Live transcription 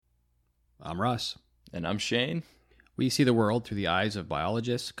I'm Russ. And I'm Shane. We see the world through the eyes of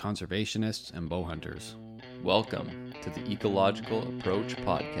biologists, conservationists, and bow hunters. Welcome to the Ecological Approach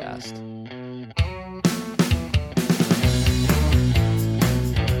Podcast.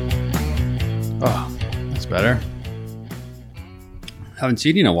 Oh, that's better. Haven't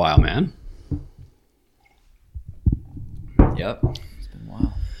seen you in a while, man. Yep. It's been a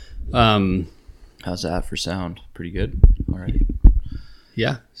while. How's that for sound? Pretty good? All right.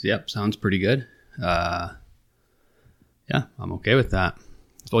 Yeah. Yep. Sounds pretty good. Yeah, I'm okay with that.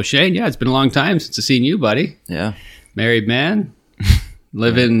 Well, Shane, yeah, it's been a long time since I've seen you, buddy. Yeah. Married man,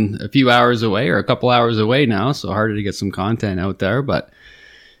 living a few hours away or a couple hours away now, so harder to get some content out there, but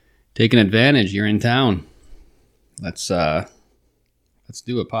taking advantage. You're in town. Let's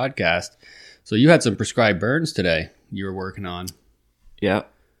do a podcast. So you had some prescribed burns today you were working on. Yeah.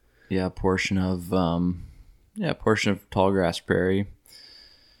 Yeah, portion of tall grass prairie.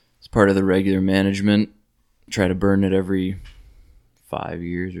 It's part of the regular management. Try to burn it every 5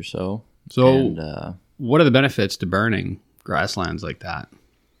 years or so. So what are the benefits to burning grasslands like that?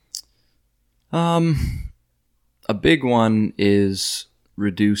 A big one is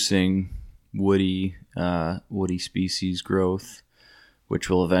reducing woody species growth,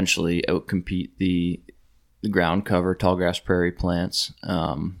 which will eventually outcompete the ground cover tall grass prairie plants.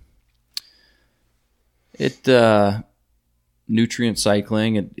 Nutrient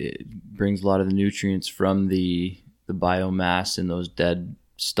cycling, it brings a lot of the nutrients from the biomass in those dead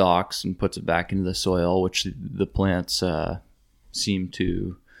stalks and puts it back into the soil, which the plants seem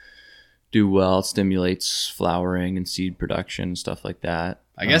to do well. It stimulates flowering and seed production, stuff like that.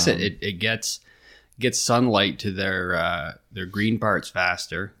 I guess it gets sunlight to their green parts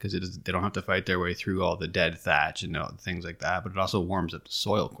faster because they don't have to fight their way through all the dead thatch and things like that. But it also warms up the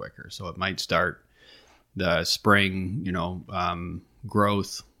soil quicker, so it might start the spring,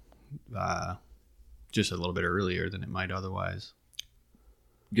 growth just a little bit earlier than it might otherwise.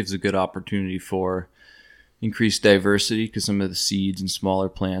 Gives a good opportunity for increased diversity because some of the seeds and smaller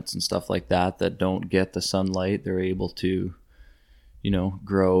plants and stuff like that don't get the sunlight, they're able to,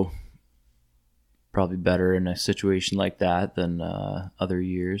 grow probably better in a situation like that than other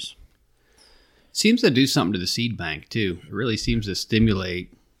years. Seems to do something to the seed bank too. It really seems to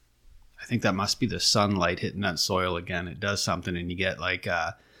stimulate. I think that must be the sunlight hitting that soil again. It does something, and you get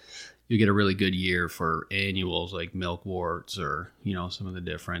you get a really good year for annuals like milkworts or some of the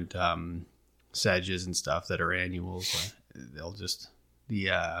different sedges and stuff that are annuals. They'll just the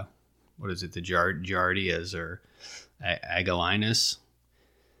giardias or agellinus.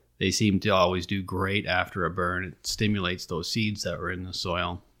 They seem to always do great after a burn. It stimulates those seeds that were in the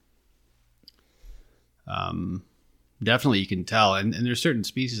soil. Definitely you can tell. And there's certain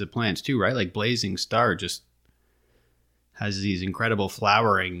species of plants too, right? Like blazing star just has these incredible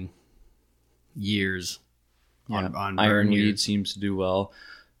flowering years on ironweed seems to do well.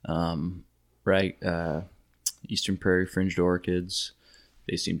 Right. Eastern prairie fringed orchids,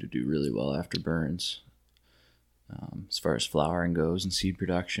 they seem to do really well after burns. As far as flowering goes and seed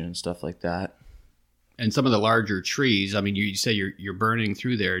production and stuff like that. And some of the larger trees, I mean, you say you're burning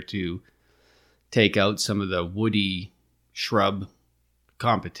through there to take out some of the woody shrub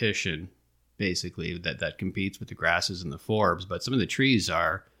competition, basically, that competes with the grasses and the forbs. But some of the trees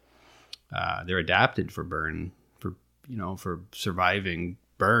they're adapted for burn, for surviving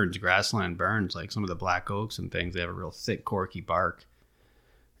burns, grassland burns, like some of the black oaks and things. They have a real thick, corky bark,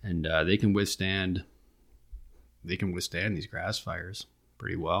 and they can withstand these grass fires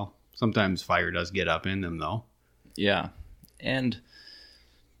pretty well. Sometimes fire does get up in them, though. Yeah, and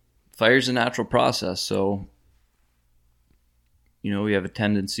fire's a natural process, so we have a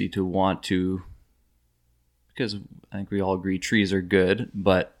tendency to want to, because I think we all agree trees are good,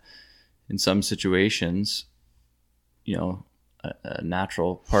 but in some situations, a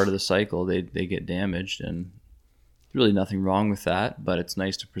natural part of the cycle, they get damaged, and there's really nothing wrong with that, but it's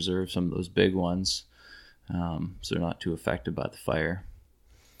nice to preserve some of those big ones so they're not too affected by the fire.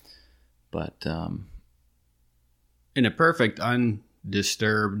 But in a perfect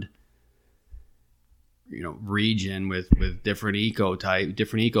undisturbed region with different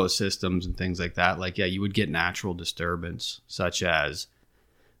ecosystems and things like that, you would get natural disturbance such as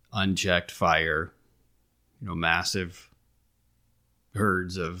unchecked fire, massive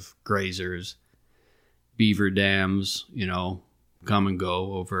herds of grazers, beaver dams, come and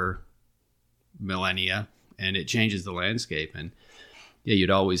go over millennia, and it changes the landscape. And you'd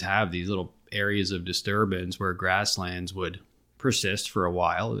always have these little areas of disturbance where grasslands would persist for a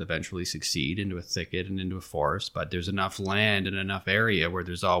while, eventually succeed into a thicket and into a forest, but there's enough land and enough area where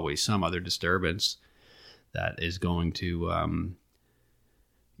there's always some other disturbance that is going to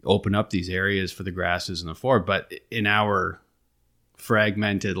open up these areas for the grasses and the forest. But in our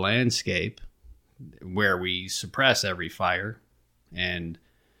fragmented landscape, where we suppress every fire, and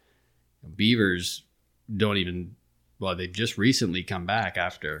beavers don't even, well, they've just recently come back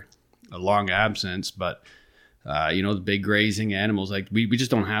after a long absence, but the big grazing animals, like we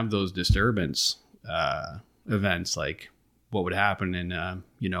just don't have those disturbance events like what would happen in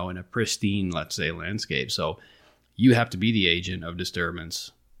in a pristine, let's say, landscape. So you have to be the agent of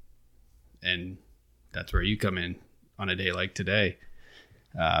disturbance, and that's where you come in on a day like today,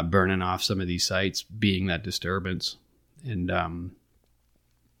 burning off some of these sites, being that disturbance, and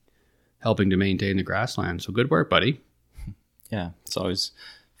helping to maintain the grassland. So good work, buddy. Yeah, it's always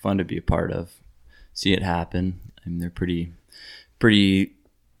fun to be a part of, see it happen. I mean, they're pretty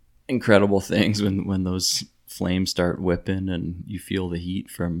incredible things when those flames start whipping and you feel the heat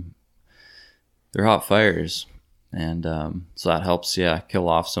from their hot fires. And so that helps, kill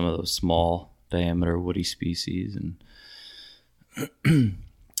off some of those small diameter woody species. And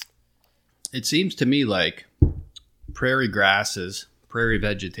it seems to me like prairie grasses, prairie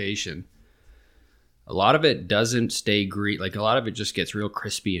vegetation, a lot of it doesn't stay green. Like a lot of it just gets real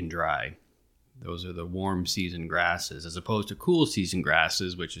crispy and dry. Those are the warm season grasses, as opposed to cool season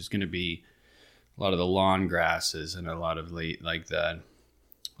grasses, which is going to be a lot of the lawn grasses and a lot of a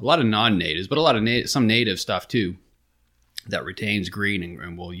lot of non-natives, but a lot of some native stuff too that retains green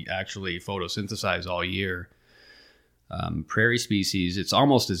and will actually photosynthesize all year. Prairie species, it's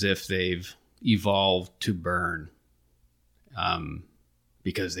almost as if they've evolved to burn,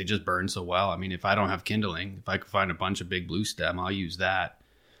 because they just burn so well. I mean, if I don't have kindling, if I could find a bunch of big blue stem, I'll use that,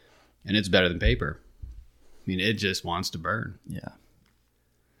 and it's better than paper. I mean, it just wants to burn. Yeah.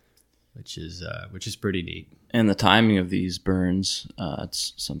 Which is pretty neat. And the timing of these burns,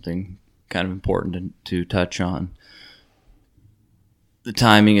 it's something kind of important to touch on. The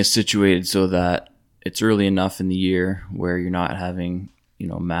timing is situated so that it's early enough in the year where you're not having,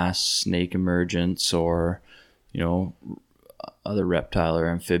 mass snake emergence or, other reptile or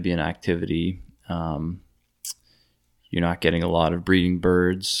amphibian activity. You're not getting a lot of breeding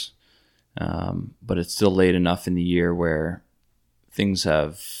birds, but it's still late enough in the year where things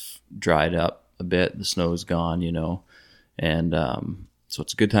have dried up a bit. The snow's gone, and so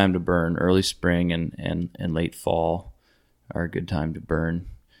it's a good time to burn. Early spring and late fall are a good time to burn.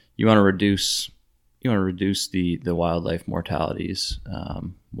 You want to reduce the wildlife mortalities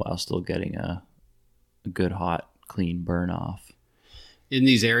while still getting a good hot clean burn off. In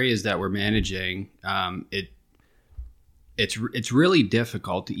these areas that we're managing, it's really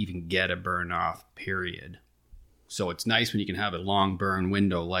difficult to even get a burn off period. So it's nice when you can have a long burn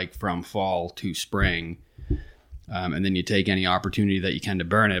window, like from fall to spring, and then you take any opportunity that you can to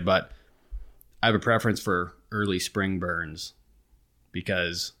burn it. But I have a preference for early spring burns,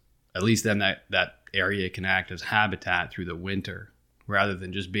 because at least then that area can act as habitat through the winter, rather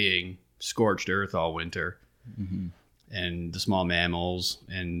than just being scorched earth all winter. Mm-hmm. And the small mammals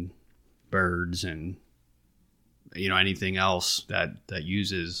and birds and anything else that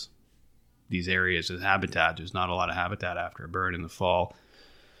uses these areas as habitat. There's not a lot of habitat after a burn in the fall.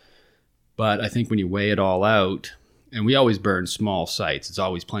 But I think when you weigh it all out, and we always burn small sites, it's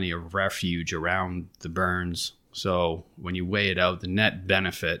always plenty of refuge around the burns. So when you weigh it out, the net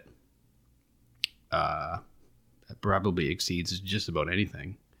benefit probably exceeds just about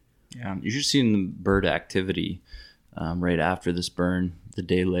anything. Yeah, you should see the bird activity right after this burn, the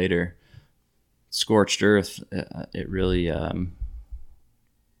day later. Scorched earth, it really,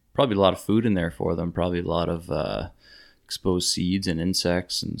 probably a lot of food in there for them, probably a lot of exposed seeds and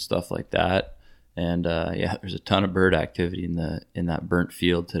insects and stuff like that. And there's a ton of bird activity in that burnt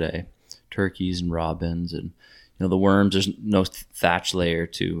field today. Turkeys and robins, and the worms. There's no thatch layer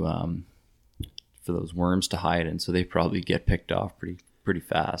for those worms to hide in, so they probably get picked off pretty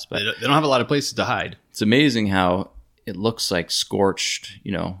fast. But they don't have a lot of places to hide. It's amazing how it looks like scorched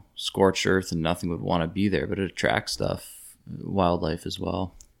earth, and nothing would want to be there, but it attracts wildlife as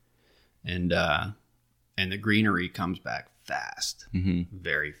well. And the greenery comes back fast, mm-hmm.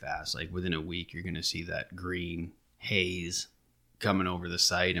 very fast. Like within a week, you're going to see that green haze coming over the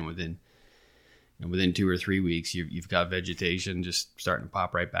site, and within 2 or 3 weeks, you've got vegetation just starting to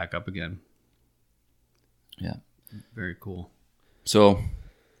pop right back up again. Yeah, very cool. So,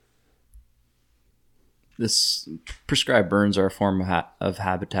 this prescribed burns are a form of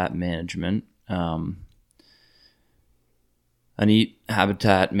habitat management. A neat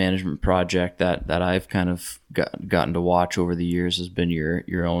habitat management project that I've kind of gotten to watch over the years has been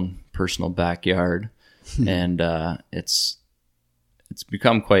your own personal backyard, and it's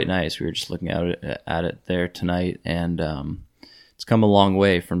become quite nice. We were just looking at it there tonight, and come a long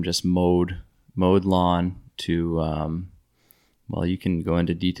way from just mowed lawn to, well, you can go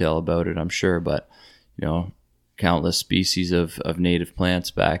into detail about it, I'm sure, but, countless species of native plants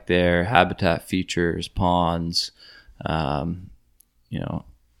back there, habitat features, ponds,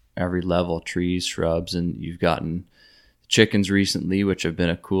 every level, trees, shrubs, and you've gotten chickens recently, which have been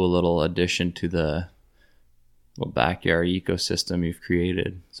a cool little addition to the backyard ecosystem you've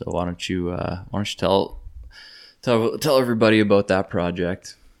created. So why don't you tell everybody about that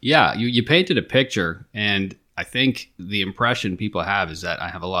project? Yeah, you painted a picture, and I think the impression people have is that I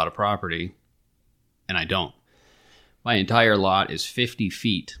have a lot of property, and I don't. My entire lot is 50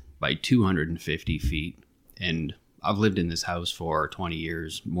 feet by 250 feet, and I've lived in this house for 20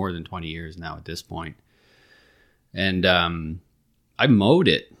 years, more than 20 years now at this point. And I mowed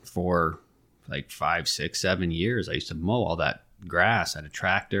it for like 5, 6, 7 years. I used to mow all that grass at a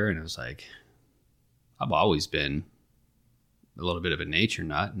tractor, and it was like, I've always been a little bit of a nature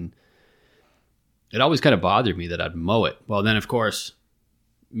nut, and it always kind of bothered me that I'd mow it. Well, then, of course,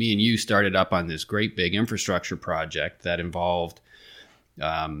 me and you started up on this great big infrastructure project that involved,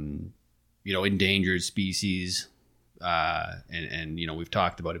 endangered species, and we've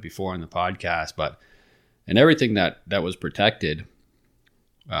talked about it before in the podcast, and everything that was protected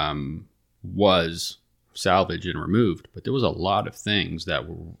was salvaged and removed. But there was a lot of things that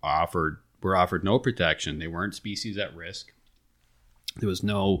were offered no protection. They weren't species at risk. There was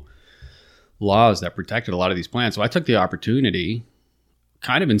no laws that protected a lot of these plants. So I took the opportunity,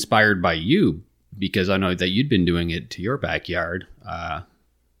 kind of inspired by you, because I know that you'd been doing it to your backyard,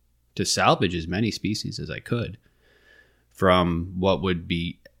 to salvage as many species as I could from what would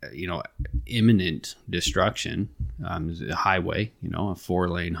be, imminent destruction. A highway, a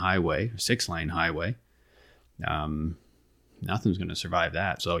 4-lane highway, a 6-lane highway. Nothing's going to survive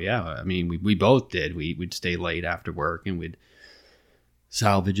that. So yeah, I mean, we both did. We'd stay late after work, and we'd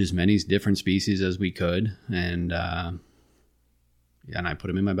salvage as many different species as we could, and I put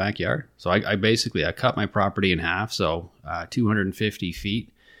them in my backyard. So I basically cut my property in half. So 250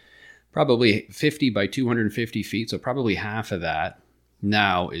 feet, probably 50 by 250 feet. So probably half of that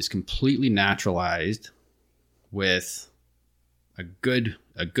now is completely naturalized, with a good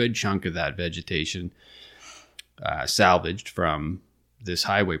chunk of that vegetation salvaged from this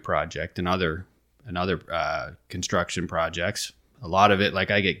highway project and other construction projects. A lot of it,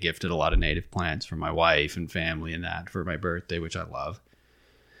 like, I get gifted a lot of native plants from my wife and family and that for my birthday, which I love.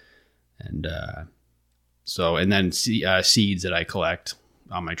 And then seeds that I collect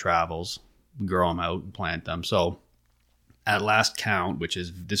on my travels, grow them out and plant them. So at last count,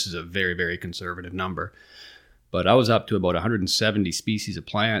 this is a very, very conservative number, but I was up to about 170 species of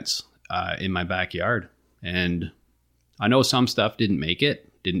plants in my backyard. And I know some stuff didn't make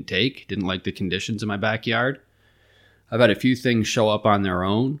it, didn't like the conditions in my backyard. I've had a few things show up on their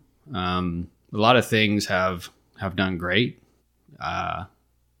own. A lot of things have done great.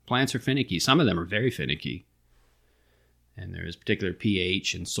 Plants are finicky. Some of them are very finicky. And there's particular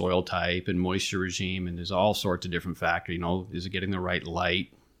pH and soil type and moisture regime, and there's all sorts of different factors. Is it getting the right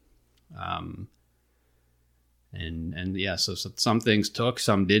light? So some things took,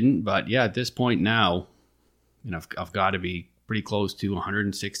 some didn't. But yeah, at this point now, I've got to be pretty close to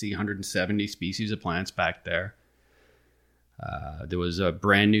 160, 170 species of plants back there. There was a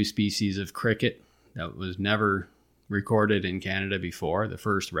brand new species of cricket that was never recorded in Canada before. The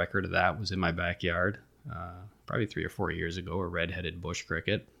first record of that was in my backyard, probably 3 or 4 years ago, a red-headed bush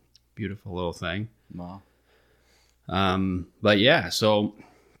cricket. Beautiful little thing. Wow. But yeah, so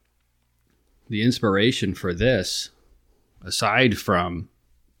the inspiration for this, aside from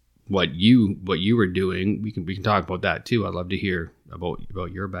what you were doing, we can talk about that too. I'd love to hear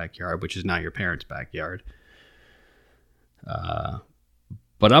about your backyard, which is now your parents' backyard.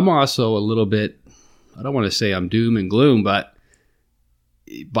 But I'm also a little bit, I don't want to say I'm doom and gloom, but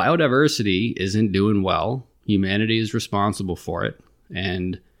biodiversity isn't doing well. Humanity is responsible for it.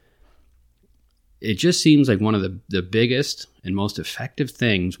 And it just seems like one of the biggest and most effective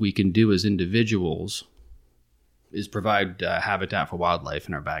things we can do as individuals is provide habitat for wildlife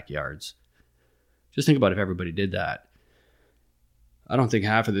in our backyards. Just think about if everybody did that. I don't think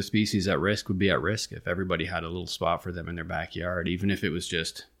half of the species at risk would be at risk if everybody had a little spot for them in their backyard, even if it was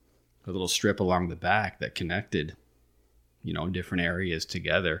just a little strip along the back that connected, different areas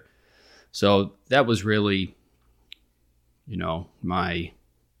together. So that was really, I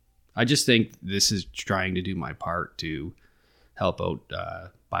just think this is trying to do my part to help out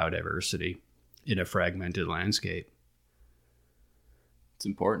biodiversity in a fragmented landscape. It's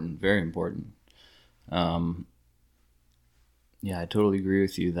important, very important. Yeah, I totally agree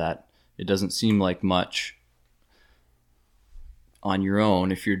with you that it doesn't seem like much on your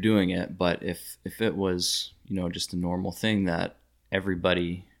own if you're doing it. But if it was, just a normal thing that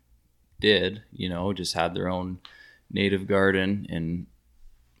everybody did, just had their own native garden in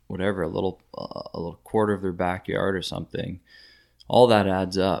whatever, a little quarter of their backyard or something, all that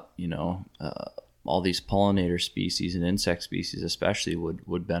adds up. All these pollinator species and insect species especially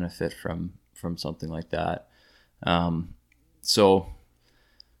would benefit from something like that. So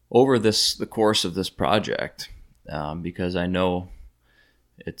over the course of this project, because I know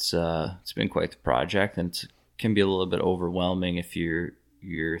it's been quite the project, and it can be a little bit overwhelming if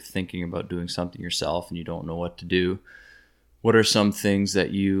you're thinking about doing something yourself and you don't know what to do. What are some things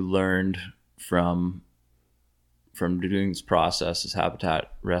that you learned from doing this process, this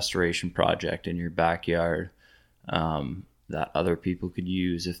habitat restoration project in your backyard, that other people could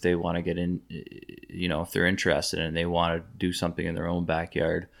use if they want to get in, if they're interested and they want to do something in their own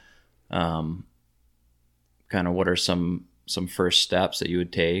backyard? Kind of what are some first steps that you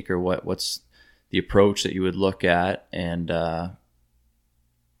would take, or what's the approach that you would look at, and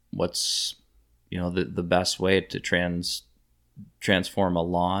what's the best way to transform a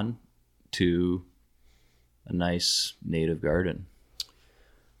lawn to a nice native garden?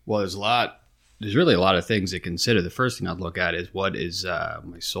 Well, there's really a lot of things to consider. The first thing I'd look at is, what is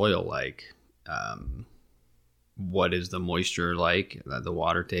my soil like? What is the moisture like? The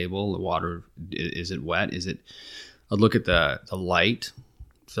water table, the water, is it wet? I'd look at the light.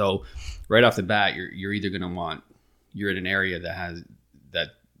 So right off the bat, you're either going to want, you're in an area that has that,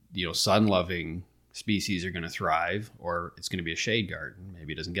 sun loving species are going to thrive, or it's going to be a shade garden.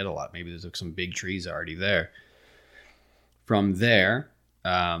 Maybe it doesn't get a lot. Maybe there's some big trees already there. From there,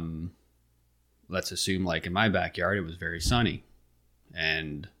 let's assume, like in my backyard, it was very sunny,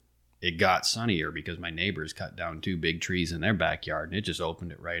 and it got sunnier because my neighbors cut down 2 big trees in their backyard, and it just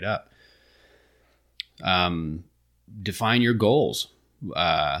opened it right up. Define your goals.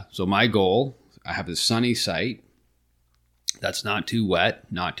 So my goal, I have a sunny site that's not too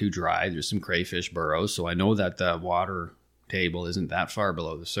wet, not too dry. There's some crayfish burrows, so I know that the water table isn't that far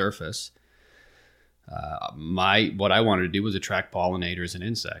below the surface. What I wanted to do was attract pollinators and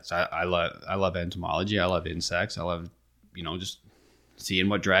insects. I love entomology. I love insects. I love, just seeing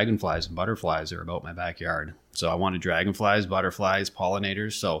what dragonflies and butterflies are about my backyard. So I wanted dragonflies, butterflies,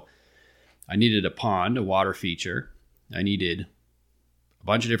 pollinators. So I needed a pond, a water feature. I needed a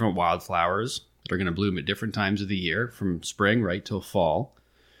bunch of different wildflowers that are going to bloom at different times of the year, from spring right till fall.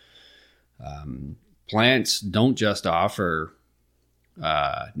 Plants don't just offer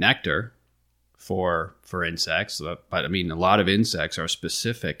nectar for insects, but I mean, a lot of insects are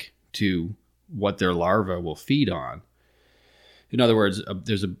specific to what their larvae will feed on. In other words,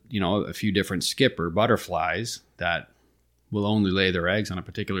 there's a few different skipper butterflies that will only lay their eggs on a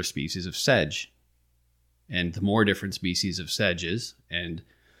particular species of sedge. And the more different species of sedges and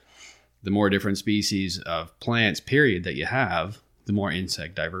the more different species of plants, period, that you have, the more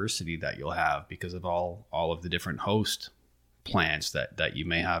insect diversity that you'll have, because of all of the different host plants that you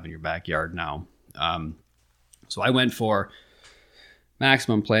may have in your backyard now. So I went for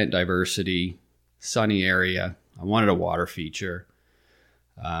maximum plant diversity, sunny area. I wanted a water feature.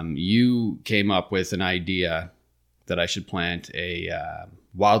 You came up with an idea that I should plant a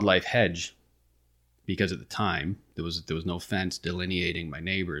wildlife hedge, because at the time there was no fence delineating my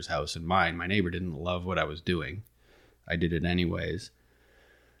neighbor's house and mine. My neighbor didn't love what I was doing. I did it anyways.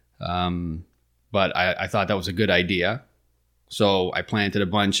 But I thought that was a good idea. So I planted a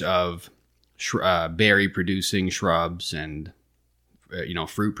bunch of berry-producing shrubs and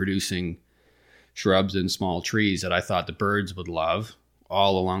fruit-producing shrubs and small trees that I thought the birds would love,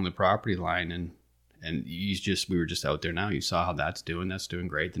 all along the property line. And we were just out there now. You saw how that's doing. That's doing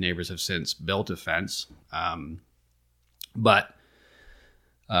great. The neighbors have since built a fence. But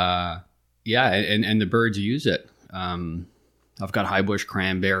the birds use it. I've got high bush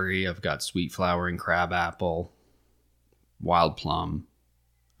cranberry. I've got sweet flowering crabapple, wild plum,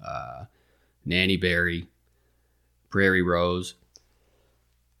 nanny berry, prairie rose,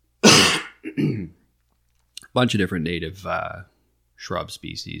 bunch of different native shrub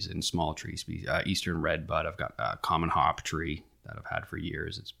species and small tree species. Eastern redbud. I've got a common hop tree that I've had for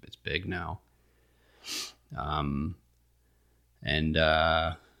years. It's big now. And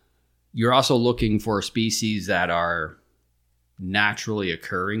you're also looking for species that are naturally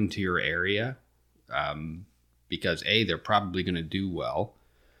occurring to your area, because A, they're probably going to do well.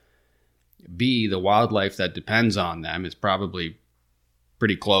 B, the wildlife that depends on them is probably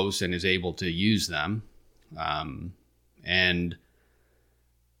pretty close and is able to use them. And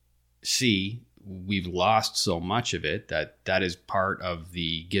C, we've lost so much of it that is part of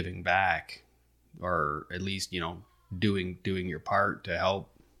the giving back, or at least, doing your part to help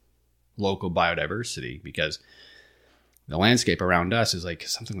local biodiversity, because the landscape around us is like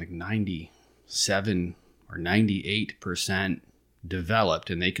something like 97 or 98% developed,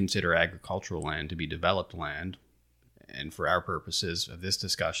 and they consider agricultural land to be developed land. And for our purposes of this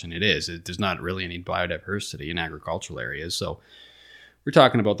discussion, it is. There's not really any biodiversity in agricultural areas. So we're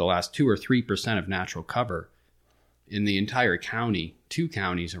talking about the last 2 or 3% of natural cover in the entire county, 2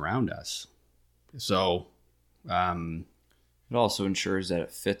 counties around us. So it also ensures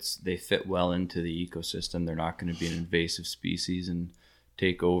that they fit well into the ecosystem. They're not going to be an invasive species and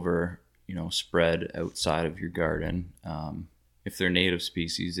take over, spread outside of your garden. If they're native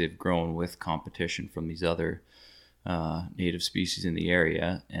species, they've grown with competition from these other native species in the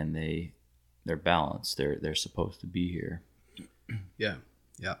area, and they're balanced. They're supposed to be here. Yeah.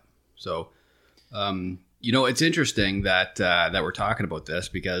 So, it's interesting that we're talking about this,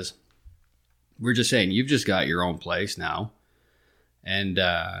 because we're just saying you've just got your own place now, and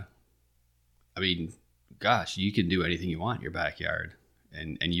gosh, you can do anything you want in your backyard,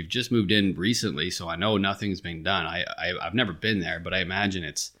 and you've just moved in recently, so I know nothing's been done. I've never been there, but I imagine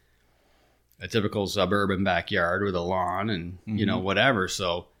it's a typical suburban backyard with a lawn and whatever.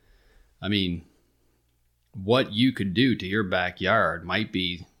 So, what you could do to your backyard might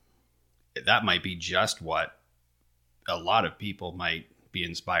be just what a lot of people might be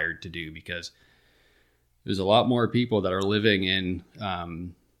inspired to do, because there's a lot more people that are living in,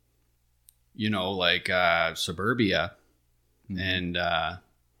 suburbia, and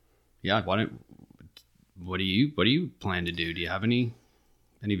what do you plan to do? Do you have any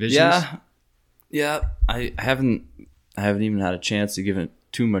visions? Yeah. I haven't even had a chance to give it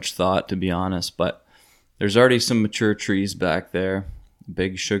too much thought, to be honest, but there's already some mature trees back there.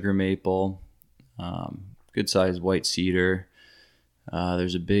 Big sugar maple, good sized white cedar.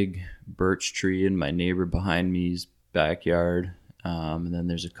 There's a big birch tree in my neighbor behind me's backyard. And then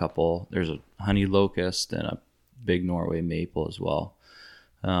there's a honey locust and a big Norway maple as well.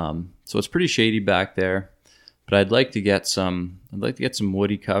 So it's pretty shady back there, but I'd like to get some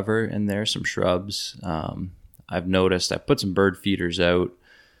woody cover in there, some shrubs. I've noticed I put some bird feeders out,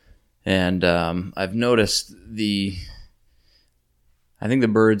 and I've noticed I think the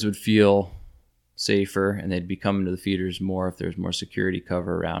birds would feel safer and they'd be coming to the feeders more if there's more security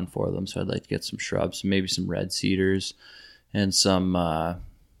cover around for them. So I'd like to get some shrubs, maybe some red cedars and some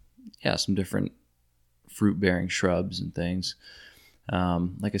different fruit-bearing shrubs and things.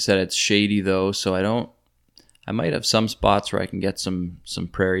 Like I said, it's shady though, so I might have some spots where I can get some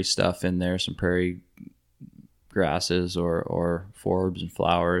prairie stuff in there, some prairie grasses or forbs and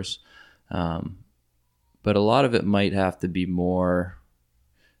flowers. But a lot of it might have to be more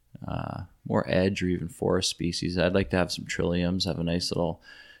edge or even forest species. I'd like to have some trilliums, have a nice little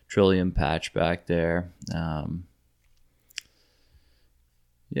trillium patch back there. I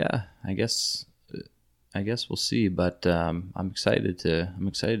guess we'll see, but I'm excited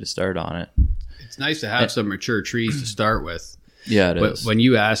to start on it. It's nice to have some mature trees to start with. Yeah, but when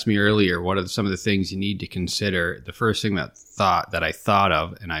you asked me earlier, what are some of the things you need to consider? The first thing that I thought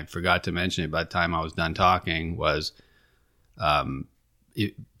of, and I forgot to mention it by the time I was done talking, was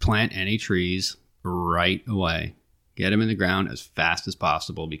plant any trees right away. Get them in the ground as fast as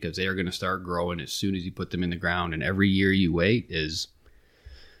possible, because they are going to start growing as soon as you put them in the ground. And every year you wait is,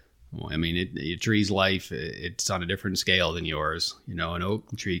 a tree's life, it's on a different scale than yours. An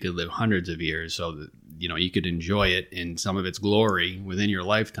oak tree could live hundreds of years, so that, you could enjoy it in some of its glory within your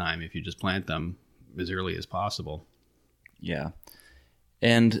lifetime if you just plant them as early as possible. Yeah.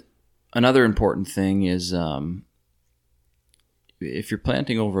 And another important thing is, if you're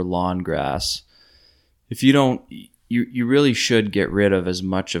planting over lawn grass, if you don't, you really should get rid of as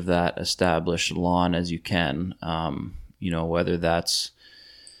much of that established lawn as you can. Whether that's,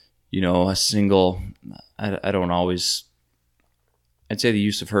 a single, I don't always, I'd say the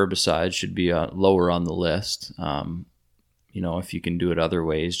use of herbicides should be lower on the list. If you can do it other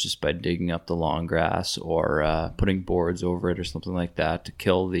ways, just by digging up the long grass or putting boards over it or something like that to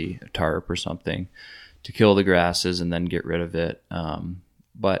kill the tarp or something, to kill the grasses and then get rid of it.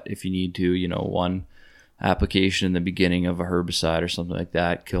 But if you need to, one application in the beginning of a herbicide or something like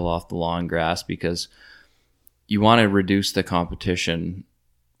that, kill off the long grass, because you want to reduce the competition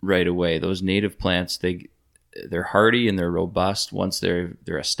right away. Those native plants, they're hardy and they're robust once they're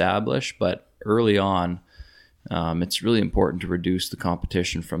established, but early on, it's really important to reduce the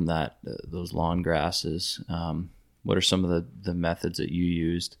competition from those lawn grasses. What are some of the methods that you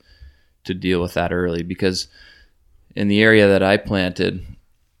used to deal with that early? Because in the area that I planted,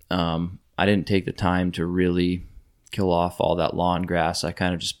 I didn't take the time to really kill off all that lawn grass. I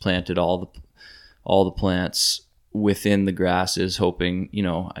kind of just planted all the plants within the grasses, hoping,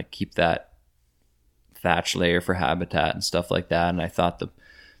 I keep that thatch layer for habitat and stuff like that. And I thought the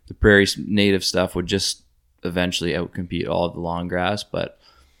prairie native stuff would just eventually outcompete all of the long grass, but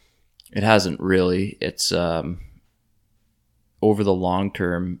it hasn't really. It's over the long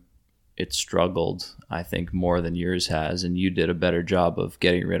term, it struggled, I think, more than yours has, and you did a better job of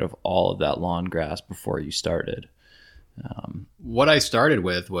getting rid of all of that lawn grass before you started. What I started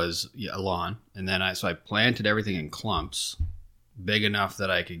with was a lawn, and then I planted everything in clumps, big enough that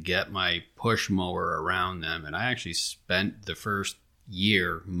I could get my push mower around them, and I actually spent the first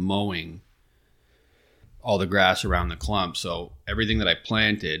year mowing all the grass around the clump. So everything that I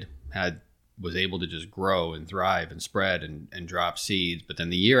planted was able to just grow and thrive and spread and drop seeds. But then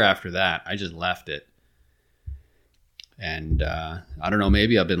the year after that, I just left it. And I don't know,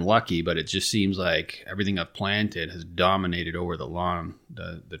 maybe I've been lucky, but it just seems like everything I've planted has dominated over the lawn,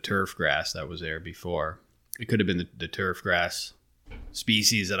 the turf grass that was there before. It could have been the turf grass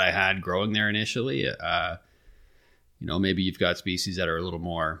species that I had growing there initially. Maybe you've got species that are a little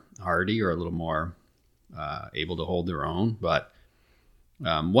more hardy or a little more able to hold their own. But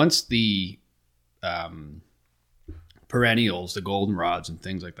once the perennials, the goldenrods and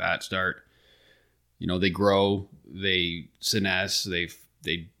things like that start, they grow, they senesce,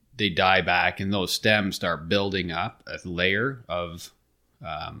 they die back, and those stems start building up a layer of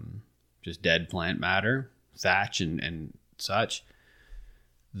just dead plant matter, thatch and such.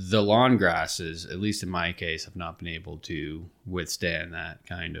 The lawn grasses, at least in my case, have not been able to withstand that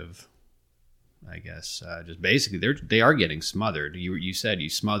kind of, I guess, just basically they are getting smothered. You said you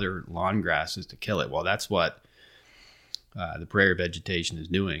smother lawn grasses to kill it. Well, that's what the prairie vegetation is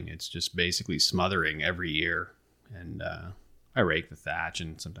doing. It's just basically smothering every year. And I rake the thatch,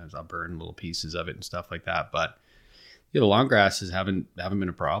 and sometimes I'll burn little pieces of it and stuff like that. But the lawn grasses haven't been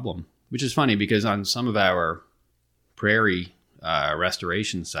a problem, which is funny because on some of our prairie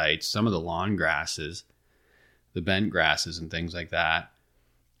restoration sites, some of the lawn grasses, the bent grasses and things like that,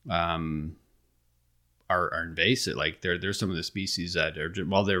 are invasive. Like there's some of the species that are,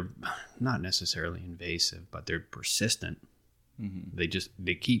 well, they're not necessarily invasive, but they're persistent. Mm-hmm.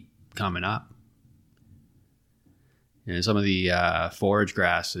 They keep coming up. And some of the forage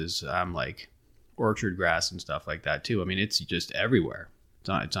grasses, like orchard grass and stuff like that too. I mean, it's just everywhere.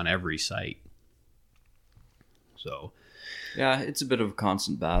 It's on every site. So, yeah, it's a bit of a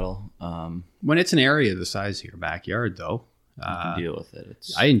constant battle. When it's an area the size of your backyard, though, you can deal with it.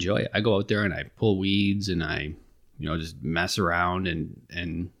 I enjoy it. I go out there and I pull weeds and I, just mess around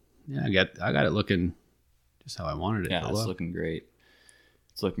and yeah, I got it looking just how I wanted it to look. Yeah, it's looking great.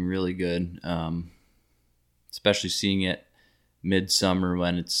 It's looking really good. Especially seeing it midsummer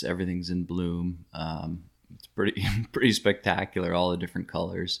when everything's in bloom. It's pretty spectacular. All the different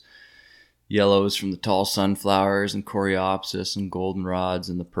colors. Yellows from the tall sunflowers and coreopsis and goldenrods,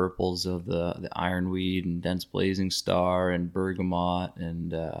 and the purples of the ironweed and dense blazing star and bergamot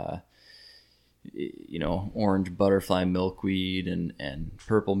and orange butterfly milkweed and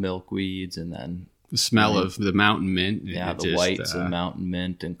purple milkweeds, and then the smell of the mountain mint. Yeah, the whites of mountain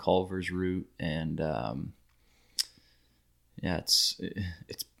mint and Culver's root, and it's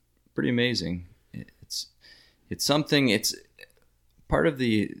pretty amazing. It's something. It's part of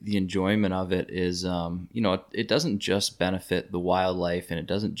the enjoyment of it is, it doesn't just benefit the wildlife, and it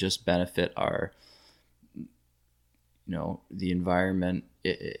doesn't just benefit our, the environment.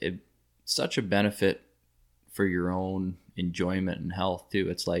 It's such a benefit for your own enjoyment and health too.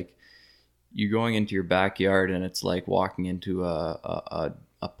 It's like you're going into your backyard, and it's like walking into a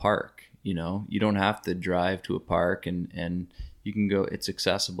park. You don't have to drive to a park, and you can go. It's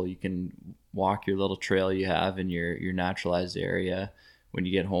accessible. You can walk your little trail you have in your naturalized area when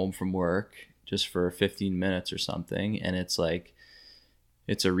you get home from work, just for 15 minutes or something. And it's like,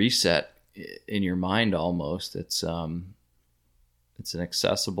 it's a reset in your mind almost. It's an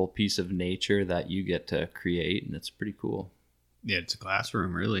accessible piece of nature that you get to create, and it's pretty cool. Yeah, it's a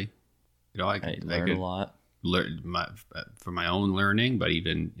classroom, really. I learn a lot. For my own learning, but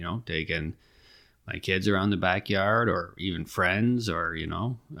even, taking my kids around the backyard, or even friends, or,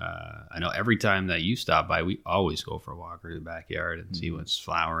 I know every time that you stop by, we always go for a walk through the backyard and see what's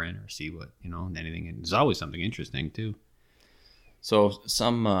flowering, or see what, anything. And there's always something interesting too. So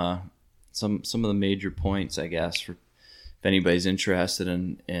some of the major points, I guess, for if anybody's interested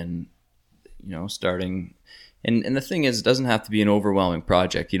in starting, and the thing is, it doesn't have to be an overwhelming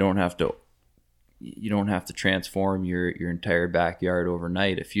project. You don't have to transform your entire backyard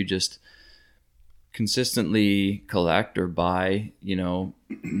overnight. If you just consistently collect or buy,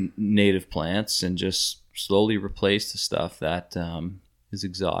 native plants, and just slowly replace the stuff that is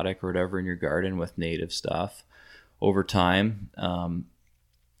exotic or whatever in your garden with native stuff, over time,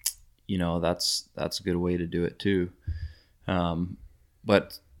 that's a good way to do it too.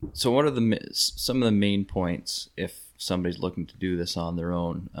 But so what are some of the main points if somebody's looking to do this on their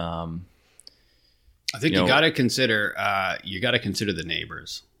own? I think you got to consider the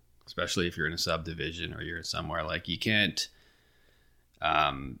neighbors, especially if you're in a subdivision or you're somewhere like you can't.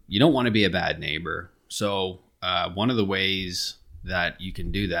 You don't want to be a bad neighbor. So one of the ways that you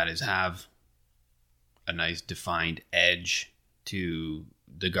can do that is have a nice defined edge to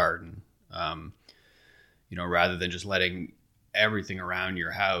the garden. Rather than just letting everything around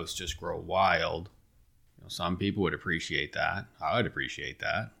your house just grow wild. Some people would appreciate that. I would appreciate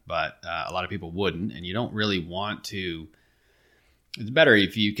that, but a lot of people wouldn't, and you don't really want to. It's better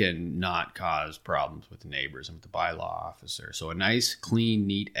if you can not cause problems with the neighbors and with the bylaw officer. So a nice, clean,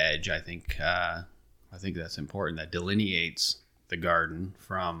 neat edge, I think that's important. That delineates the garden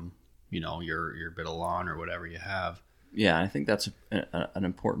from, your bit of lawn or whatever you have. Yeah, I think that's an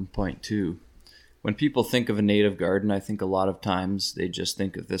important point too. When people think of a native garden, I think a lot of times they just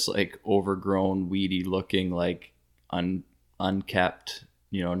think of this like overgrown, weedy looking, like unkept,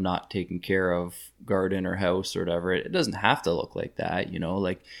 not taken care of garden or house or whatever. It doesn't have to look like that,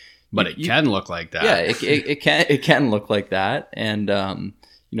 But it can look like that. Yeah, it can look like that. And,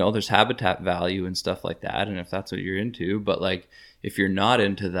 there's habitat value and stuff like that. And if that's what you're into, but like if you're not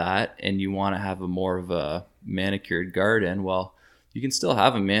into that and you want to have a more of a manicured garden, well, you can still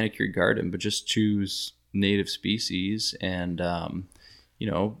have a manicured garden, but just choose native species, and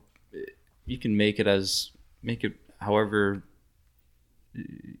you can make it however,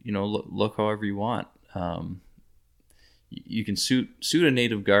 look however you want. You can suit a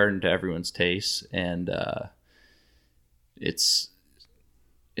native garden to everyone's taste, and it's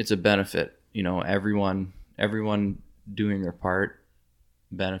a benefit. Everyone doing their part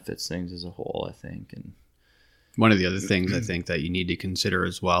benefits things as a whole, I think. And one of the other things I think that you need to consider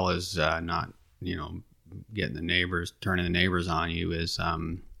as well as not, turning the neighbors on you is,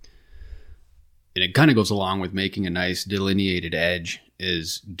 and it kind of goes along with making a nice delineated edge,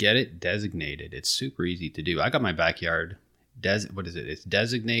 is get it designated. It's super easy to do. I got my backyard, It's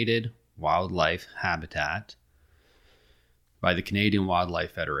designated wildlife habitat by the Canadian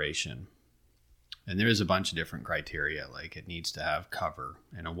Wildlife Federation. And there is a bunch of different criteria, like it needs to have cover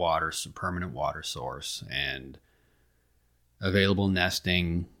and a permanent water source and available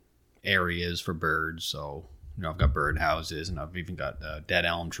nesting areas for birds. So, I've got bird houses, and I've even got a dead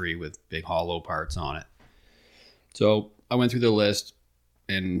elm tree with big hollow parts on it. So I went through the list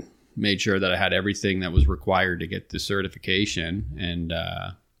and made sure that I had everything that was required to get the certification. And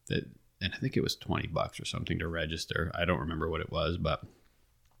I think it was $20 or something to register. I don't remember what it was, but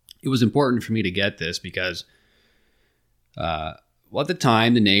it was important for me to get this because, at the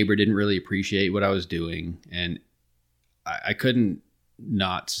time, the neighbor didn't really appreciate what I was doing, and I couldn't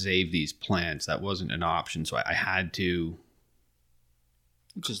not save these plants. That wasn't an option, so I had to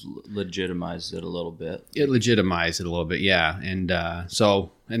just legitimize it a little bit. It legitimized it a little bit, yeah. And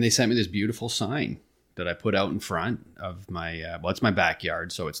and they sent me this beautiful sign that I put out in front of my, it's my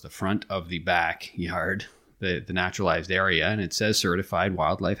backyard, so it's the front of the backyard. The naturalized area, and it says certified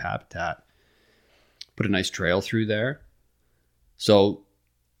wildlife habitat. Put a nice trail through there. So,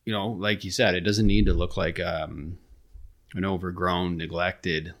 like you said, it doesn't need to look like an overgrown,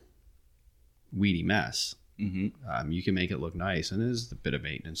 neglected, weedy mess. Mm-hmm. You can make it look nice, and there's a bit of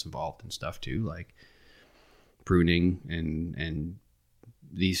maintenance involved and stuff too, like pruning and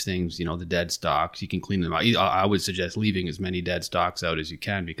these things, the dead stalks, you can clean them out. I would suggest leaving as many dead stalks out as you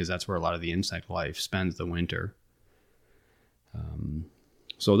can, because that's where a lot of the insect life spends the winter.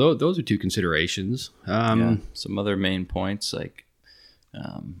 So those are two considerations. Some other main points, like,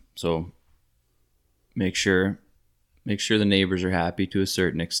 so make sure the neighbors are happy to a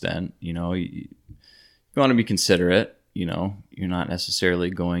certain extent. You want to be considerate. You're not necessarily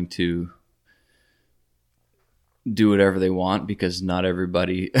going to do whatever they want, because not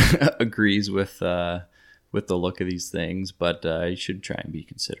everybody agrees with the look of these things, but you should try and be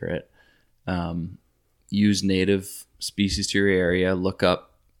considerate. Use native species to your area. Look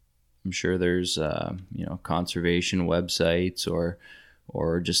up, I'm sure there's conservation websites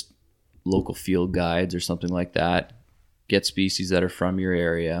or just local field guides or something like that. Get species that are from your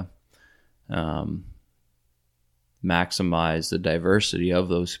area. Maximize the diversity of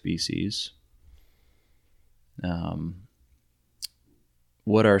those species.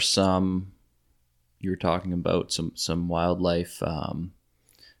 What are some, you were talking about some wildlife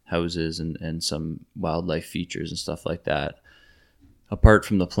houses and some wildlife features and stuff like that. Apart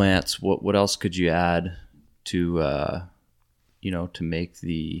from the plants, what else could you add to to make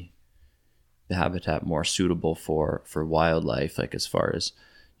the the habitat more suitable for wildlife, like as far as,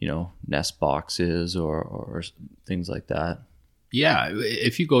 nest boxes or things like that. Yeah,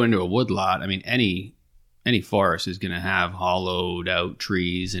 if you go into a woodlot, I mean, any forest is going to have hollowed out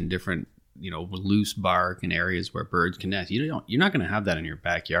trees and different, loose bark and areas where birds can nest. You're not going to have that in your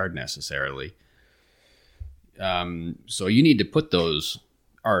backyard necessarily. So you need to put those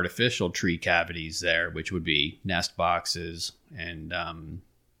artificial tree cavities there, which would be nest boxes and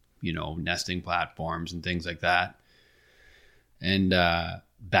nesting platforms and things like that. And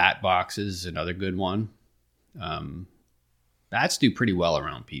bat boxes is another good one. Bats do pretty well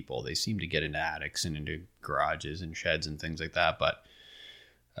around people. They seem to get into attics and into garages and sheds and things like that. But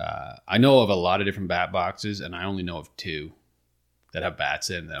I know of a lot of different bat boxes, and I only know of 2 that have bats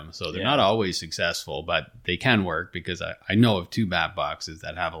in them. So they're not always successful, but they can work because I know of 2 bat boxes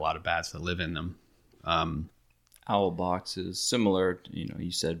that have a lot of bats that live in them. Owl boxes, similar to,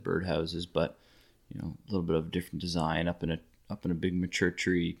 you said birdhouses, but a little bit of a different design. Up in a big mature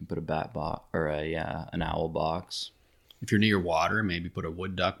tree, you can put a bat box or an owl box. If you're near water, maybe put a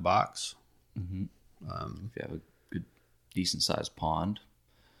wood duck box. Mm-hmm. If you have a good, decent sized pond.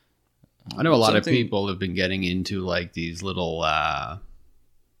 I know a lot of people have been getting into like these little, like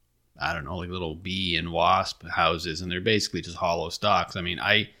little bee and wasp houses, and they're basically just hollow stalks. I mean,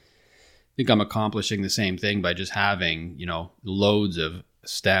 I think I'm accomplishing the same thing by just having, loads of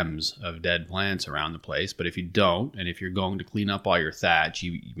stems of dead plants around the place. But if you don't, and if you're going to clean up all your thatch,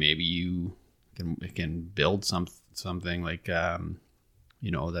 you can build something like,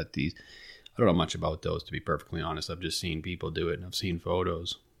 that these, I don't know much about those, to be perfectly honest. I've just seen people do it and I've seen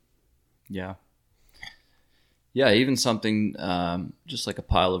photos. Yeah. Yeah, even something just like a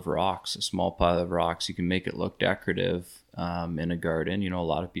pile of rocks, a small pile of rocks, you can make it look decorative in a garden. A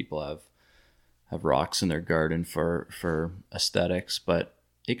lot of people have rocks in their garden for aesthetics, but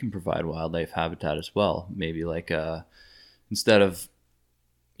it can provide wildlife habitat as well. Maybe like instead of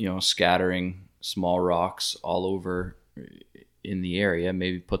scattering small rocks all over in the area,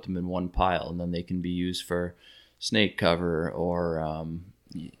 maybe put them in one pile, and then they can be used for snake cover or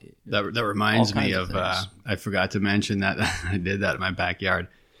that reminds me of I forgot to mention that I did that in my backyard.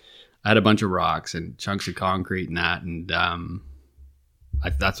 I had a bunch of rocks and chunks of concrete and that, and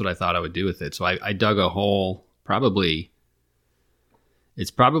that's what I thought I would do with it. So I dug a hole,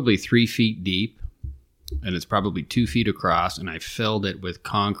 it's probably 3 feet deep, and it's probably 2 feet across, and I filled it with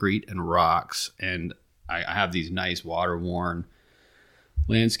concrete and rocks, and I have these nice water-worn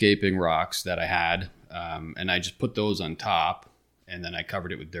landscaping rocks that I had, and I just put those on top, and then I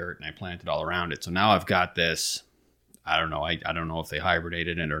covered it with dirt, and I planted all around it. So now I've got this, I don't know if they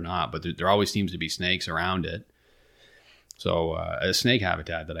hibernated it or not, but there always seems to be snakes around it. So a snake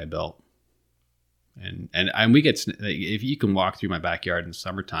habitat that I built. And we get, if you can walk through my backyard in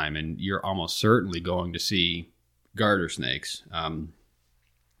summertime, and you're almost certainly going to see garter snakes.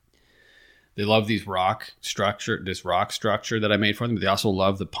 They love this rock structure that I made for them. But they also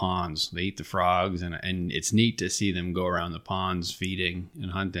love the ponds. They eat the frogs, and it's neat to see them go around the ponds feeding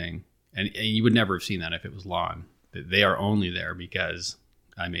and hunting. And you would never have seen that if it was lawn. They are only there because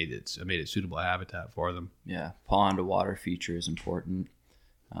I made it suitable habitat for them. Yeah, pond to water feature is important.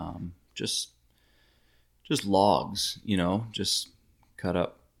 Just logs, just cut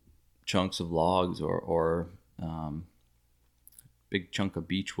up chunks of logs or big chunk of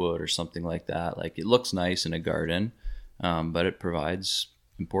beechwood or something like that. Like, it looks nice in a garden, but it provides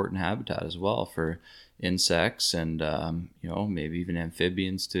important habitat as well for insects and maybe even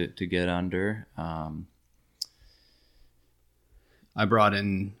amphibians to get under. I brought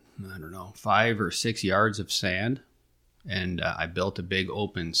in 5 or 6 yards of sand, and I built a big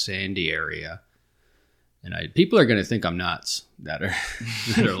open sandy area. And people are going to think I'm nuts that are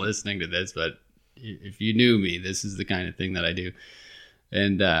listening to this, but if you knew me, this is the kind of thing that I do.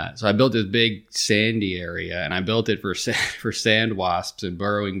 And so I built this big sandy area, and I built it for sand wasps and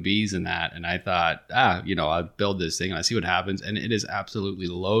burrowing bees and that. And I thought, I'll build this thing and I see what happens. And it is absolutely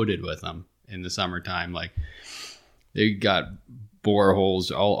loaded with them in the summertime. Like, they got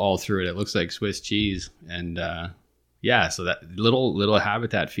boreholes all through it. It looks like Swiss cheese. And so that little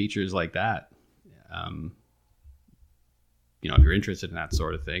habitat features like that. If you're interested in that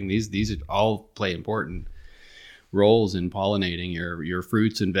sort of thing, these all play important roles in pollinating your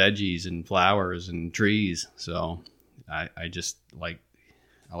fruits and veggies and flowers and trees. So I just like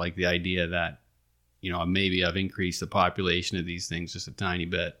the idea that, maybe I've increased the population of these things just a tiny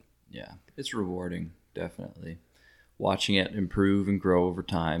bit. Yeah, it's rewarding, definitely. Watching it improve and grow over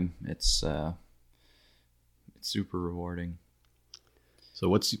time, it's super rewarding. So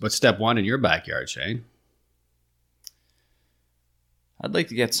what's step 1 in your backyard, Shane? I'd like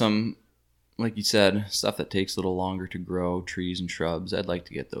to get some like you said, stuff that takes a little longer to grow, trees and shrubs, I'd like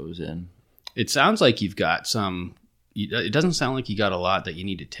to get those in. It sounds like you've got some. It doesn't sound like you got a lot that you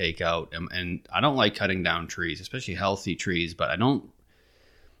need to take out. And I don't like cutting down trees, especially healthy trees. But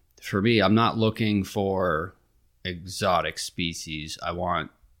for me, I'm not looking for exotic species. I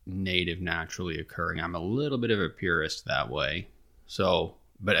want native, naturally occurring. I'm a little bit of a purist that way. So,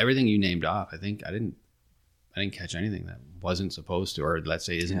 but everything you named off, I think I didn't catch anything that wasn't supposed to, or let's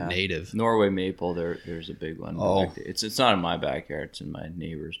say isn't native. Norway maple, there's a big one. Oh, it's not in my backyard. It's in my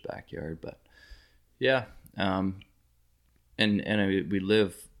neighbor's backyard. But yeah, we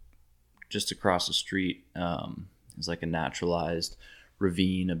live just across the street. It's like a naturalized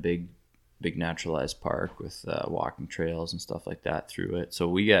ravine, a big naturalized park with walking trails and stuff like that through it.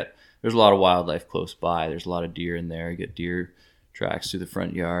 So there's a lot of wildlife close by. There's a lot of deer in there. You get deer tracks through the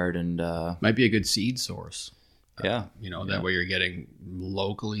front yard, and might be a good seed source. Yeah. That way you're getting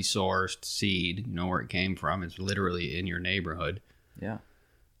locally sourced seed, where it came from. It's literally in your neighborhood. Yeah.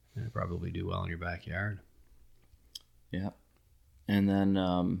 And it'd probably do well in your backyard. Yeah. And then,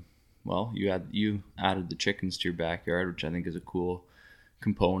 you added the chickens to your backyard, which I think is a cool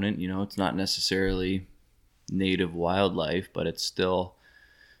component. It's not necessarily native wildlife, but it still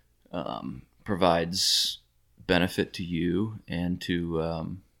provides benefit to you and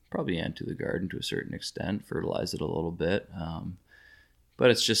to probably and to the garden to a certain extent, fertilize it a little bit. But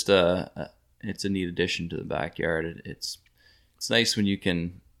it's just it's a neat addition to the backyard. It's nice when you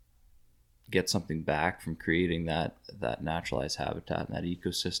can get something back from creating that naturalized habitat and that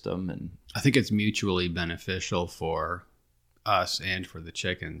ecosystem. And I think it's mutually beneficial for us and for the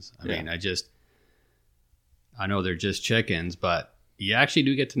chickens. I mean, I know they're just chickens, but you actually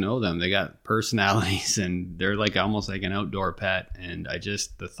do get to know them. They got personalities, and they're like almost like an outdoor pet. And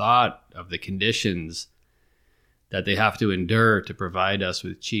the thought of the conditions that they have to endure to provide us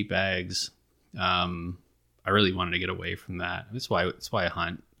with cheap eggs, I really wanted to get away from that. That's why I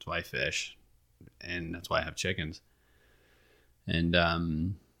hunt. That's why I fish, and that's why I have chickens.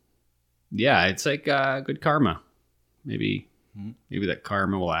 And it's like good karma. Maybe that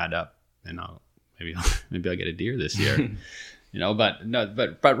karma will add up, and maybe I'll get a deer this year.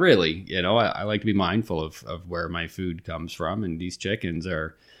 But really, I like to be mindful of where my food comes from, and these chickens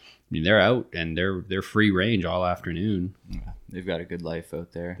they're out and they're free range all afternoon. Yeah, they've got a good life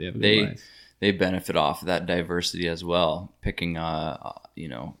out there. They have a good life. They benefit off of that diversity as well, picking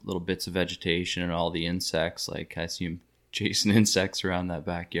little bits of vegetation and all the insects. Like I see them chasing insects around that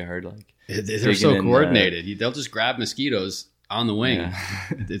backyard. Like they're so coordinated. They'll just grab mosquitoes on the wing. Yeah.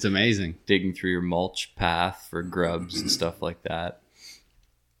 It's amazing. Digging through your mulch path for grubs and stuff like that.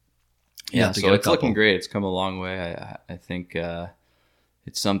 Yeah, so it's looking great. It's come a long way. I think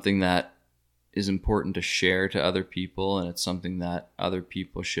it's something that is important to share to other people, and it's something that other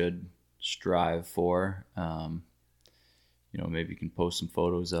people should strive for. Maybe you can post some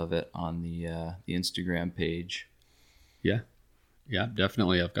photos of it on the Instagram page. Yeah,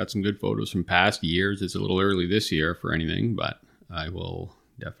 definitely. I've got some good photos from past years. It's a little early this year for anything, but I will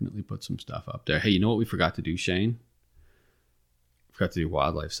definitely put some stuff up there. Hey, you know what we forgot to do, Shane? We forgot to do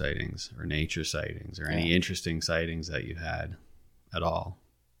wildlife sightings or nature sightings or any interesting sightings that you had at all.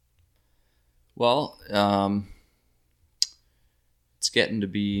 Well, it's getting to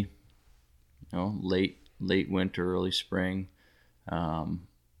be, late winter, early spring.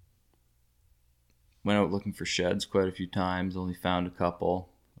 Went out looking for sheds quite a few times. Only found a couple.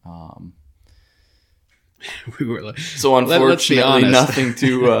 We were like, so unfortunately, nothing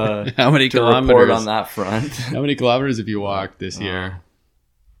to how many kilometers report on that front. How many kilometers have you walked this year?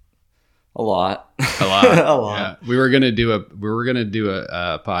 A lot. A lot. Yeah. We were gonna do a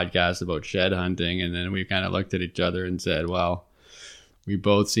podcast about shed hunting, and then we kind of looked at each other and said, "Well, we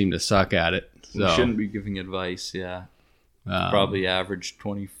both seem to suck at it. So. We shouldn't be giving advice." Yeah, probably average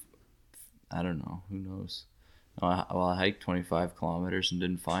 20. I don't know. Who knows? I hiked 25 kilometers and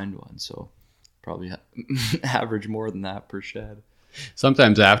didn't find one, so probably average more than that per shed.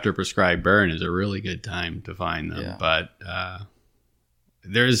 Sometimes after prescribed burn is a really good time to find them, but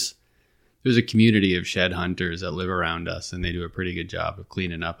there's a community of shed hunters that live around us, and they do a pretty good job of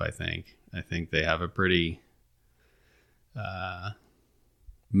cleaning up. I think they have a pretty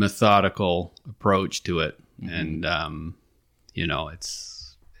methodical approach to it, and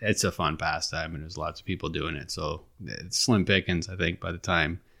it's a fun pastime, and there's lots of people doing it. So it's slim pickings, I think, by the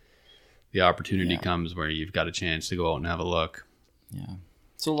time the opportunity comes where you've got a chance to go out and have a look. Yeah.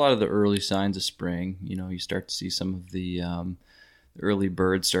 So a lot of the early signs of spring, you start to see some of the early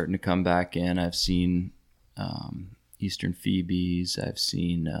birds starting to come back in. I've seen eastern phoebes. I've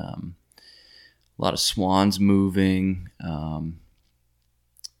seen a lot of swans moving.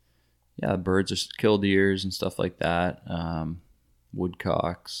 yeah, birds are killdeers and stuff like that.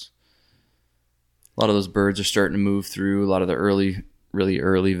 Woodcocks. A lot of those birds are starting to move through a lot of the really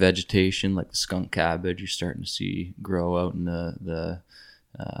early vegetation, like the skunk cabbage. You're starting to see grow out in the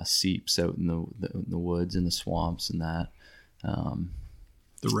seeps out in the woods and the swamps and that.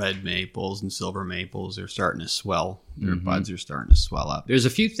 The red maples and silver maples are starting to swell. Their buds are starting to swell up. There's a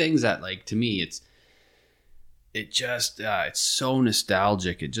few things that, like, to me, it's so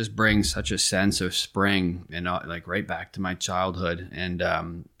nostalgic. It just brings such a sense of spring and like right back to my childhood. And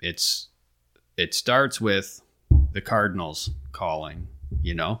it starts with the cardinals calling,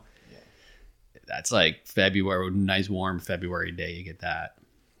 you know. That's like February, nice warm February day. You get that,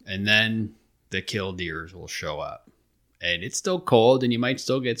 and then the killdeers will show up. And it's still cold and you might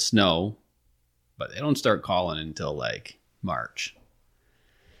still get snow, but they don't start calling until like March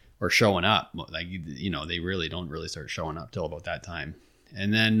or showing up. Like, you know, they really don't start showing up till about that time.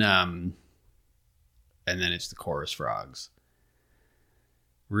 And then it's the chorus frogs.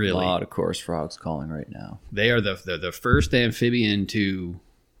 Really. A lot of chorus frogs calling right now. They are the first amphibian to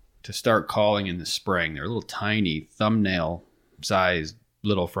start calling in the spring. They're a little tiny thumbnail sized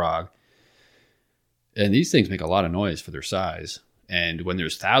little frog. And these things make a lot of noise for their size. And when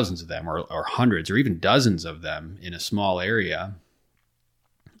there's thousands of them or hundreds or even dozens of them in a small area,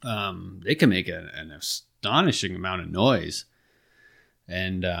 they can make an astonishing amount of noise.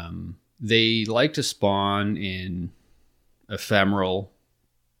 And they like to spawn in ephemeral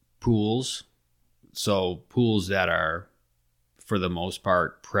pools. So pools that are, for the most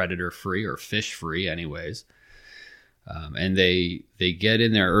part, predator free or fish free anyways. And they get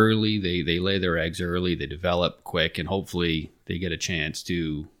in there early, they lay their eggs early, they develop quick, and hopefully they get a chance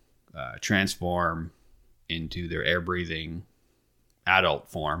to transform into their air-breathing adult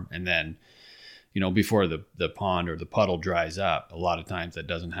form. And then, you know, before the pond or the puddle dries up, a lot of times that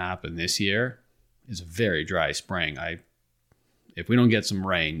doesn't happen. This year is a very dry spring. If we don't get some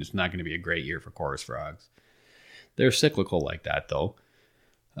rain, it's not going to be a great year for chorus frogs. They're cyclical like that, though.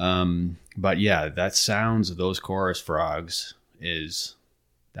 But yeah, that sounds of those chorus frogs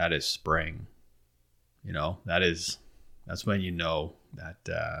that is spring. You know, that's when you know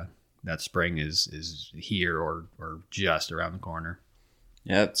that spring is here or just around the corner.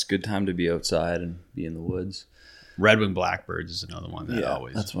 Yeah, it's a good time to be outside and be in the woods. Red-winged blackbirds is another one that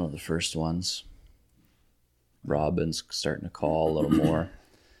always. That's one of the first ones. Robins starting to call a little more.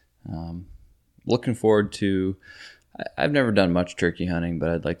 Looking forward to. I've never done much turkey hunting, but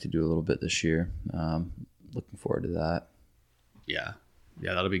I'd like to do a little bit this year. Looking forward to that. Yeah,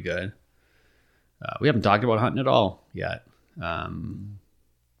 that'll be good. We haven't talked about hunting at all yet.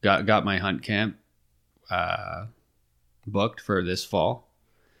 Got my hunt camp booked for this fall.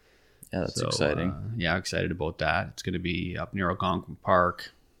 Yeah, that's exciting. Excited about that. It's going to be up near Algonquin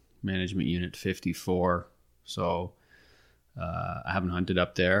Park, Management Unit 54. So I haven't hunted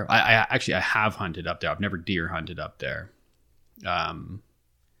up there. I have hunted up there. I've never deer hunted up there.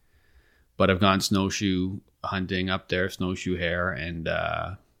 But I've gone snowshoe hunting up there, snowshoe hare and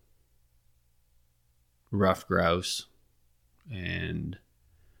ruffed grouse. And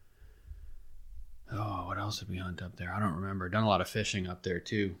what else did we hunt up there? I don't remember. Done a lot of fishing up there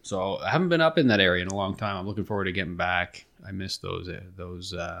too. So I haven't been up in that area in a long time. I'm looking forward to getting back. I miss those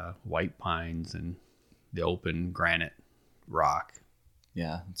white pines and the open granite rock.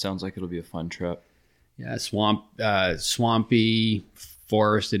 Yeah, it sounds like it'll be a fun trip. Yeah, swampy,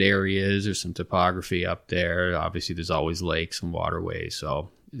 forested areas. There's some topography up there. Obviously, there's always lakes and waterways, so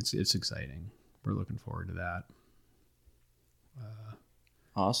it's exciting. We're looking forward to that.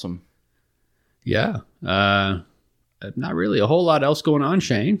 Awesome. Yeah, not really a whole lot else going on,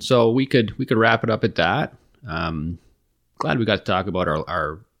 Shane. So we could wrap it up at that. Glad we got to talk about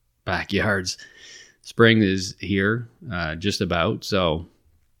our backyards. Spring is here, just about. So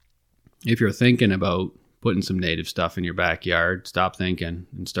if you're thinking about putting some native stuff in your backyard, stop thinking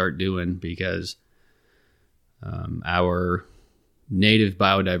and start doing, because our native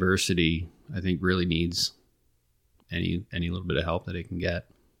biodiversity, I think, really needs any little bit of help that it can get.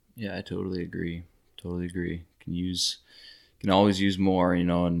 Yeah, I totally agree. Can always use more, you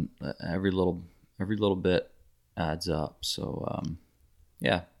know, and every little bit adds up. So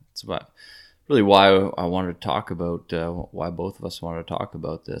it's about really why I wanted to talk about why both of us wanted to talk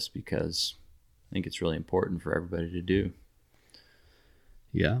about this, because I think it's really important for everybody to do.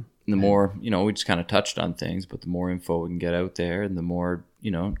 Yeah. And the more, you know, we just kind of touched on things, but the more info we can get out there, and the more,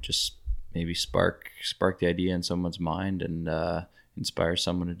 you know, just maybe spark the idea in someone's mind and inspire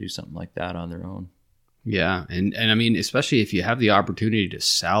someone to do something like that on their own. Yeah, and I mean, especially if you have the opportunity to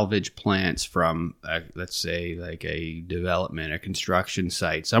salvage plants from, let's say, like a development, a construction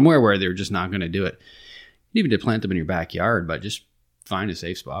site, somewhere where they're just not going to do it. You need to plant them in your backyard, but just find a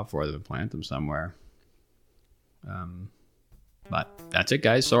safe spot for them and plant them somewhere. But that's it,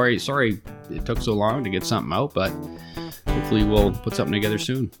 guys. Sorry it took so long to get something out, but hopefully we'll put something together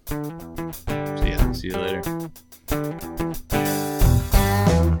soon. See ya. See you later.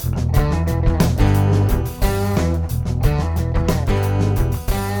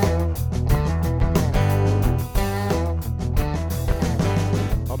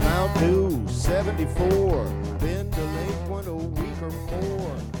 Amount due 74, been delinquent a week or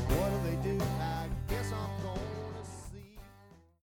more.